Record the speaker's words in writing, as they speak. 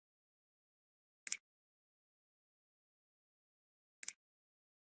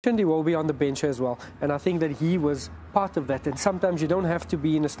He will be on the bench as well, and I think that he was part of that. And sometimes you don't have to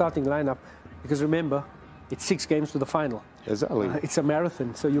be in a starting lineup because remember, it's 6 games to the final. Exactly. It's a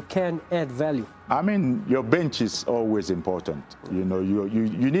marathon, so you can add value. I mean, your bench is always important. You know, you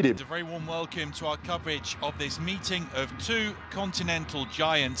need it. A very warm welcome to our coverage of this meeting of 2 continental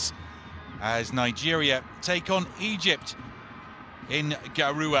giants as Nigeria take on Egypt in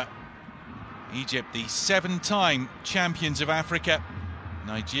Garua. Egypt, the 7-time champions of Africa.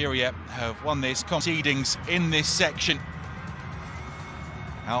 Nigeria have won this proceedings in this section.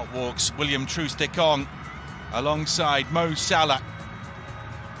 Out walks William Troost-Ekong alongside Mo Salah.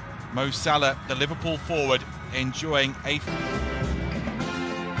 Mo Salah, the Liverpool forward, enjoying a...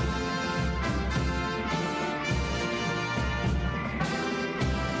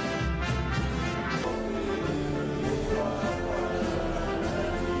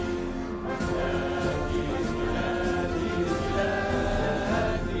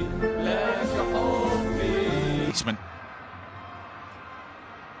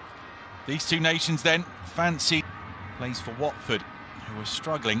 These 2 nations then fancy plays for Watford, who are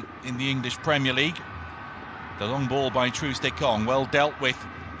struggling in the English Premier League. The long ball by Troost-Ekong, well dealt with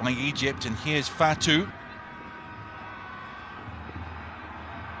by Egypt, and here's Fatou.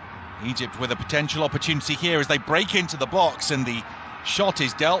 Egypt with a potential opportunity here as they break into the box, and the shot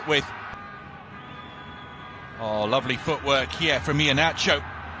is dealt with. Oh, lovely footwork here from Iheanacho.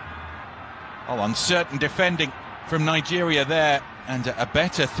 Oh, uncertain defending from Nigeria there, and a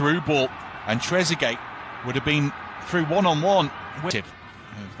better through ball, and Trezeguet would have been through one-on-one with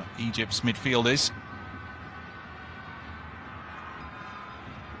Egypt's midfielders.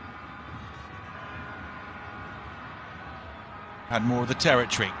 Had more of the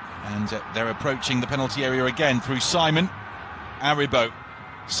territory, and they're approaching the penalty area again through Simon. Aribo.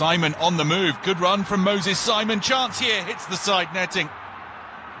 Simon on the move, good run from Moses Simon, chance here, hits the side netting.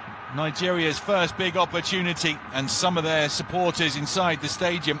 Nigeria's first big opportunity, and some of their supporters inside the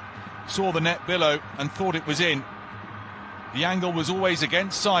stadium saw the net below and thought it was in. The angle was always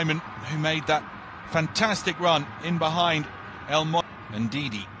against Simon, who made that fantastic run in behind El Mo and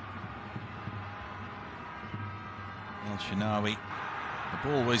Didi. El Shinawi. The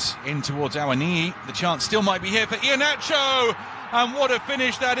ball was in towards Awaniyi. The chance still might be here for Iheanacho, and what a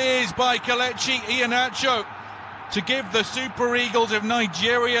finish that is by Kelechi Iheanacho to give the Super Eagles of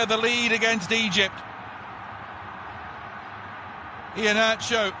Nigeria the lead against Egypt.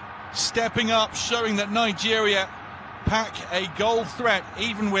 Iheanacho stepping up, showing that Nigeria pack a goal threat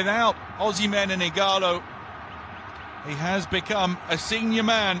even without Osimhen and Igalo. He has become a senior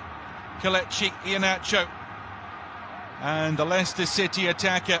man, Kelechi Iheanacho. And the Leicester City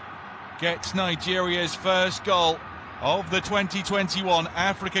attacker gets Nigeria's first goal of the 2021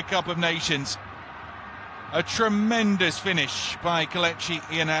 Africa Cup of Nations. A tremendous finish by Kelechi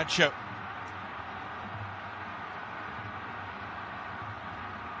Iheanacho.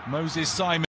 Moses Simon.